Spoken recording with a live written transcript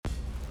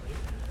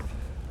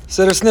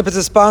Seder Snippets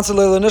is sponsored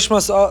Leila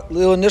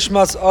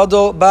Nishmas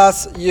Adol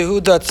Bas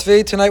Yehuda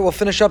Tzvi. Tonight we'll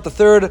finish up the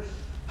third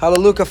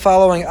Hallelujah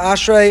following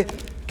Ashrei,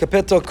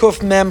 Kapitel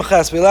Kuf Mem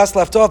Ches. We last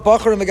left off,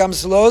 Bachar and V'gam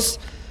Sulos,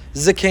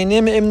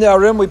 Zekenim Im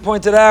Ne'arim. We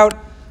pointed out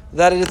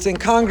that it's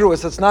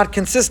incongruous, it's not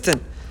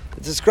consistent.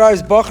 It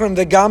describes Bachar and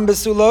V'gam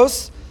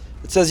Besulos.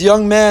 It says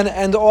young men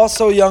and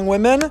also young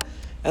women.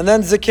 And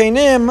then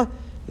Zekenim,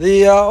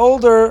 the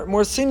older,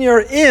 more senior,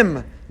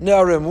 Im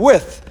Ne'arim,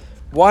 with.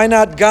 Why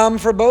not gam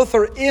for both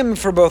or im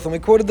for both? And we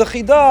quoted the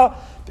Chidah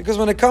because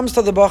when it comes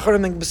to the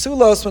Bacharim and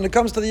Besulos, when it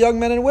comes to the young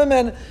men and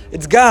women,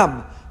 it's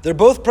gam. They're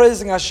both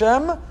praising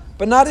Hashem,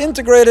 but not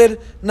integrated,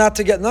 not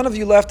together. None of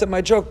you laughed at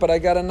my joke, but I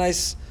got a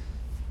nice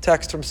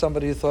text from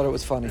somebody who thought it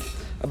was funny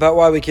about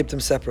why we keep them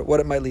separate, what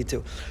it might lead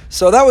to.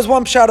 So that was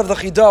one pshat of the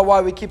Chidah,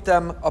 why we keep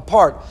them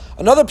apart.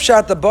 Another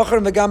pshat, the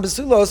Bacharim and V'gam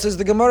Besulos, is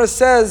the Gemara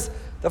says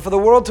that for the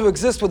world to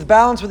exist with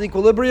balance, with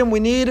equilibrium, we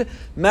need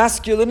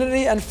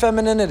masculinity and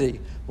femininity.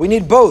 We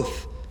need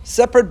both,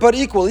 separate but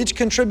equal. Each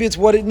contributes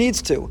what it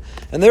needs to.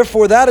 And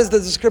therefore, that is the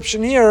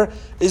description here,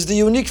 is the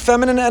unique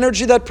feminine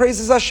energy that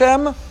praises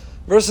Hashem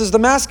versus the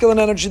masculine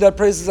energy that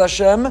praises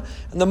Hashem.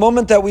 And the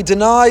moment that we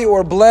deny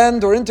or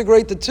blend or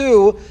integrate the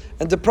two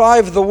and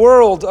deprive the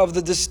world of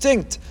the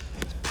distinct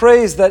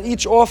praise that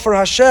each offer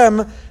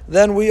Hashem,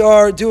 then we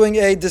are doing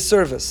a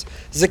disservice.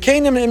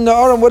 Zekenim im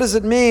Ne'arim, what does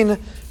it mean?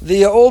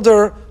 The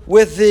older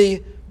with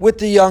the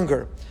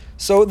younger.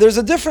 So there's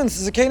a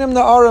difference. Zekenim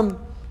Ne'arim,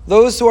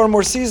 those who are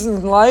more seasoned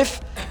in life,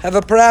 have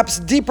a perhaps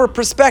deeper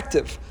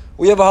perspective.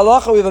 We have a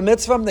halacha, we have a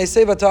mitzvah, they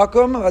say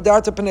vatakum,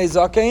 adarta pnei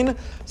zakein.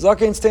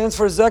 Zakein stands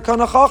for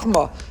zekana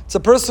chachma. It's a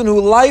person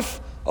who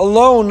life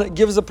alone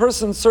gives a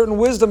person certain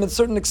wisdom and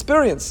certain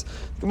experience.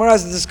 The Gemara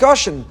has a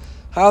discussion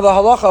how the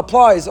halacha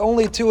applies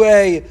only to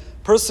a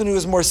person who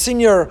is more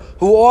senior,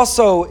 who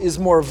also is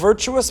more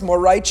virtuous, more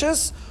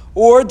righteous,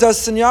 or does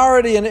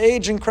seniority and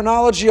age and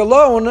chronology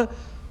alone,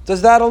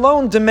 does that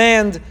alone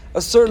demand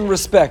a certain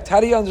respect?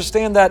 How do you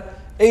understand that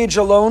age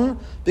alone?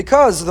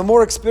 Because the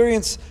more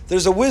experience,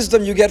 there's a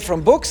wisdom you get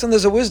from books and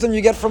there's a wisdom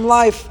you get from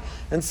life.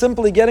 And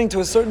simply getting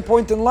to a certain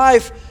point in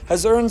life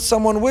has earned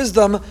someone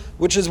wisdom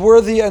which is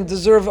worthy and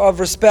deserve of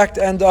respect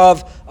and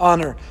of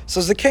honor.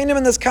 So Zekenim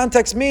in this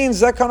context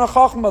means Zekana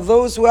Chachma,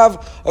 those who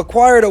have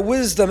acquired a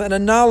wisdom and a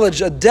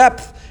knowledge, a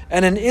depth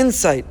and an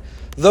insight.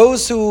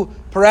 Those who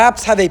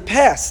perhaps have a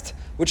past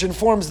which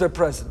informs their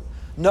present.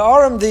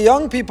 Na'arim, the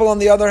young people, on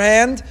the other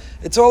hand,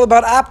 it's all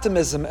about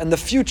optimism and the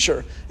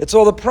future. It's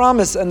all the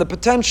promise and the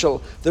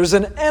potential. There's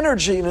an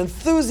energy, an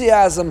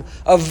enthusiasm,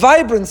 a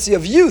vibrancy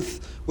of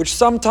youth, which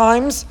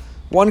sometimes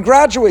one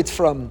graduates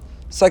from,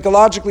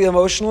 psychologically,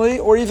 emotionally,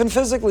 or even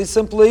physically,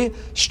 simply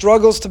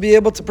struggles to be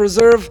able to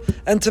preserve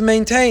and to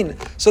maintain.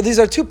 So these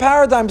are two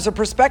paradigms or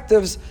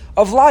perspectives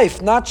of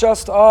life, not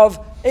just of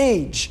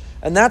age.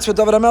 And that's what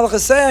David HaMelech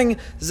is saying,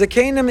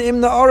 Zekenim im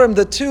Ne'arim,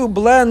 the two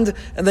blend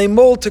and they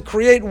mold to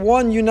create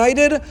one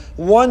united,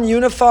 one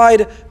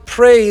unified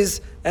praise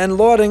and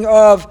lauding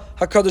of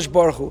HaKadosh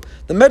Baruch Hu.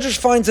 The Medrash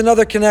finds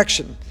another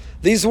connection.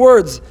 These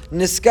words,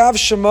 Niskav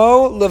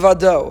Shemo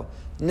Levado.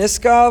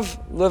 Niskav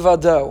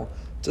Levado.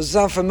 Does it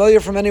sound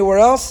familiar from anywhere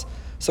else?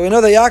 So we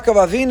know that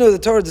Yaakov Avinu, the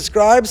Torah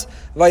describes,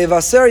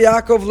 Vayivaser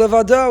Yaakov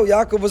Levado,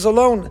 Yaakov was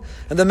alone.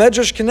 And the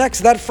Medrash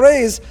connects that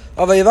phrase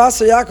of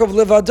Vayivaser Yaakov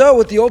Levado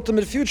with the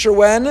ultimate future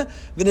when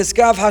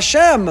V'niskav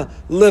Hashem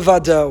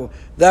Levado.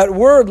 That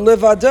word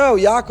Levado,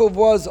 Yaakov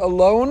was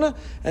alone,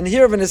 and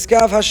here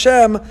V'niskav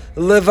Hashem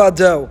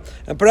Levado.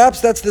 And perhaps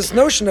that's this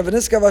notion of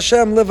V'niskav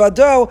Hashem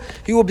Levado,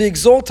 he will be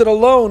exalted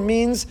alone,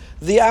 means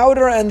the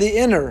outer and the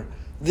inner,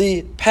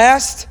 the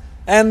past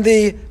and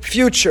the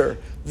future,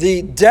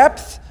 the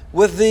depth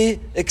with the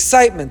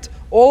excitement.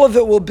 All of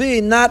it will be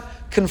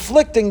not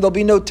conflicting, there'll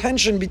be no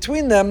tension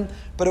between them,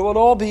 but it will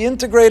all be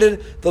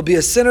integrated, there'll be a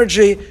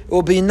synergy, it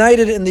will be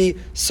united in the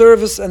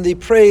service and the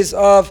praise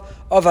of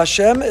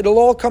Hashem. It'll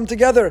all come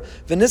together.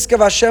 V'niskav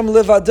Hashem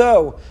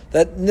Levado,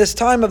 that in this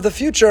time of the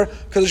future,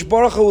 Kadosh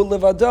Baruch Hu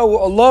Levado,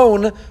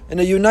 alone, in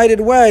a united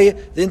way,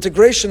 the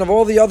integration of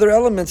all the other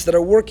elements that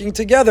are working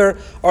together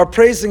are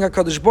praising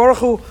HaKadosh Baruch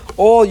Hu,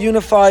 all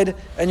unified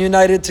and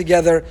united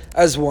together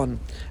as one.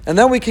 And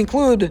then we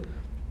conclude,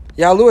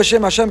 Yalu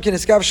Hashem Hashem ki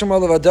niskav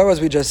shemo levado, as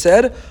we just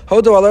said,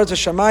 Hodo aler to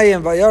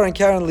Shamayim vayar and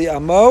Karen li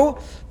amo,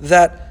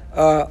 that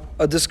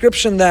a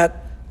description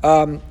that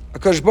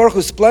HaKadosh Baruch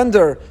Hu's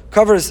splendor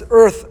covers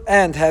earth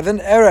and heaven,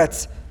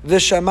 Eretz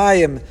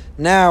v'Shamayim,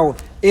 now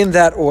in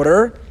that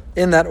order.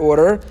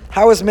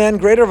 How is man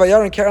greater?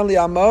 Vayar and Karen li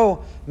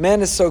amo,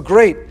 man is so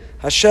great.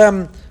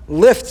 Hashem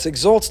lifts,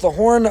 exalts the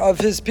horn of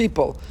his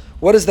people.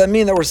 What does that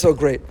mean that we're so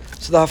great?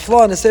 So the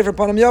Haflah in the Sefer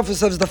Panim Yafos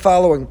says the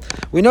following.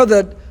 We know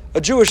that a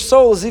Jewish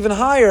soul is even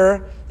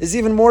higher, is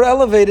even more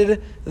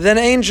elevated than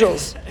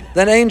angels.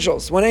 When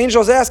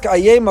angels ask,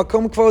 Ayeh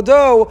makom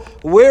kvodo,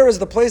 where is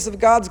the place of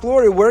God's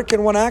glory? Where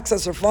can one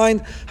access or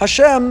find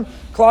Hashem?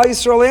 Klal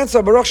Yisrael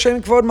answer, Baruch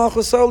Shem kvod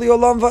malchuso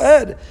liolam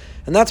va'ed.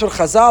 And that's what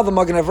Chazal, the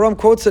Magen Avraham,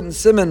 quotes it in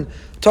Siman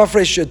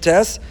Tafrei Shud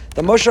Tes,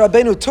 that Moshe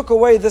Rabbeinu took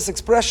away this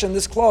expression,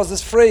 this clause,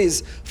 this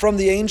phrase from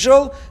the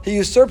angel. He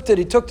usurped it,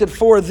 he took it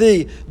for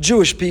the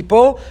Jewish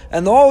people,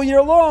 and all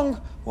year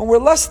long, when we're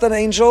less than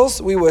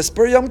angels, we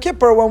whisper Yom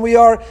Kippur. When we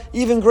are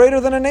even greater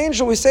than an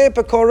angel, we say it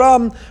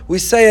Bekoram, we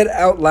say it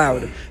out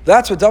loud.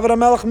 That's what David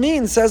HaMelech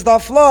means, says the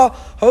Afla,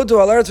 Hodu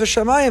al Eretz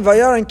v'Shamayim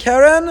v'Yarin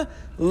Keren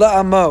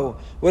la'amo.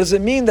 What does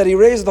it mean that he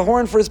raised the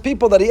horn for his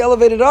people, that he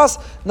elevated us?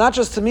 Not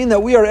just to mean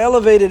that we are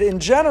elevated in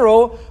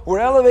general, we're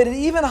elevated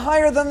even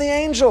higher than the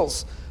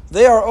angels.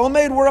 They are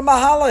Omed, we're a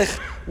Mahalech.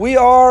 We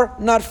are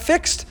not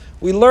fixed.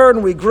 We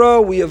learn, we grow,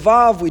 we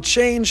evolve, we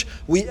change,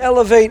 we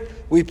elevate,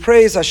 we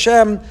praise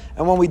Hashem,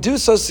 and when we do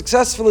so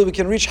successfully, we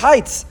can reach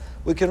heights.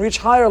 We can reach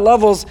higher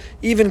levels,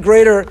 even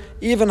greater,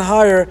 even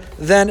higher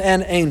than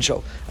an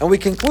angel. And we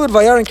conclude,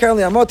 Vayarin Keren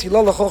li'amot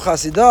hilol l'chol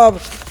chasidav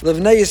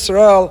levnei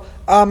Yisrael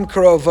am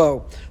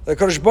karovo. The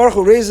Kadosh Baruch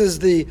Hu raises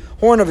the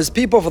horn of his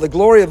people for the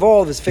glory of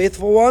all of his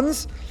faithful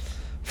ones.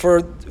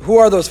 For who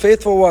are those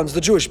faithful ones?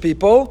 The Jewish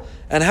people.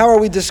 And how are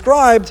we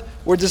described?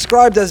 We're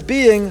described as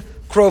being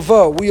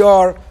krovo. We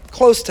are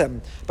close to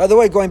him. By the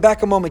way, going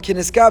back a moment,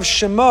 Kiniskav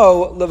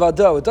Shemo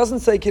Levado. It doesn't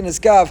say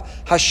Kiniskav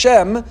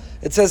Hashem,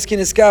 it says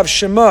Kiniskav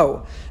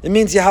Shemo. It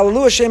means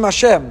Yehalalu Hashem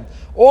Hashem.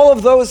 All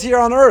of those here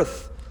on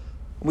earth.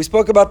 We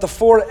spoke about the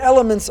four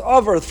elements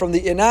of earth, from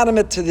the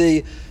inanimate to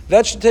the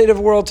vegetative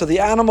world, to the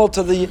animal,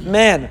 to the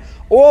man.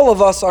 All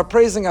of us are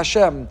praising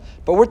Hashem,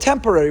 but we're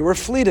temporary, we're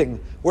fleeting,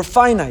 we're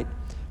finite,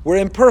 we're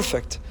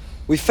imperfect,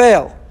 we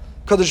fail.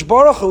 Kadosh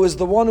Baruch Hu is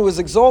the one who is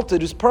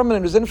exalted, who's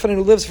permanent, who's infinite,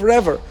 who lives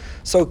forever.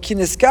 So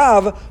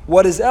Kiniskav,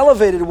 what is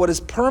elevated, what is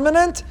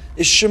permanent,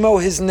 is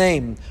Shemo, his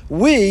name.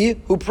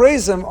 We, who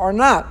praise him, are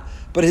not.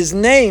 But his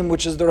name,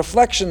 which is the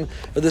reflection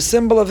or the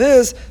symbol of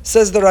his,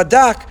 says the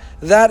Radak,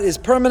 that is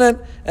permanent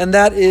and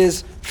that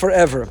is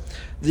forever.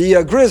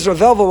 The Griz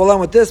Rav Elva, along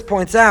with this,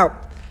 points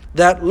out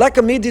that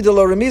Lekamidi de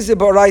lo Remizi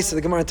Ba'araisa,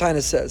 the Gemara in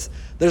Taina says,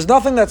 there's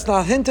nothing that's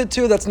not hinted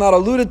to, that's not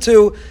alluded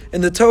to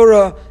in the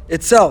Torah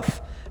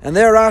itself. And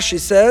there Rashi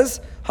says,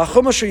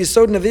 HaChumash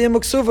Yisod Nevi'im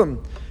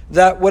Uksuvim,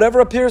 that whatever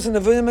appears in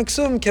Nevi'im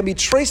Uksuvim can be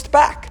traced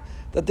back,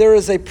 that there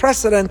is a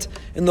precedent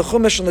in the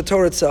Chumash and the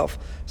Torah itself.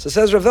 So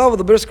says Rav Elva,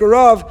 the Brisker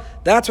Rav,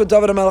 that's what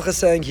David HaMelech is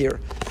saying here.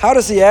 How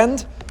does he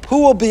end?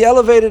 Who will be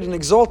elevated and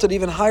exalted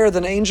even higher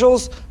than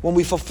angels? When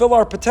we fulfill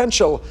our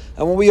potential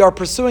and when we are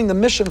pursuing the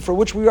mission for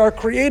which we are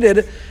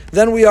created,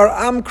 then we are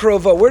Am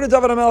Krovo. Where did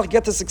David HaMelech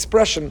get this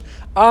expression?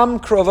 Am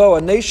Krovo,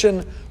 a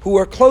nation who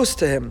are close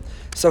to him.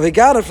 So he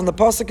got it from the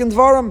Pasuk in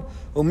Dvarim.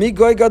 Umi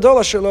goy gadol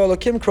asher lo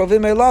elokim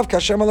krovim elav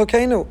kashem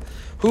elokeinu.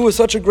 Who is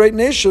such a great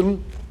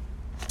nation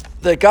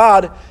that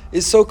God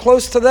is so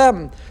close to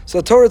them. So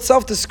the Torah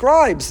itself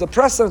describes the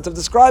precedent of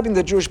describing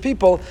the Jewish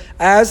people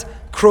as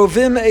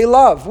krovim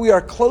elav. We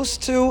are close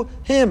to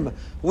him.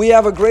 We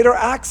have a greater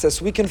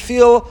access. We can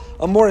feel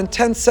a more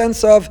intense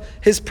sense of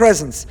his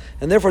presence.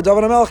 And therefore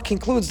David HaMelech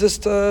concludes this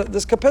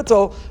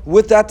kapitel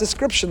with that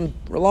description,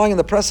 relying on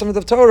the precedent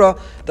of Torah,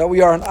 that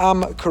we are an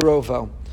Am Karovo.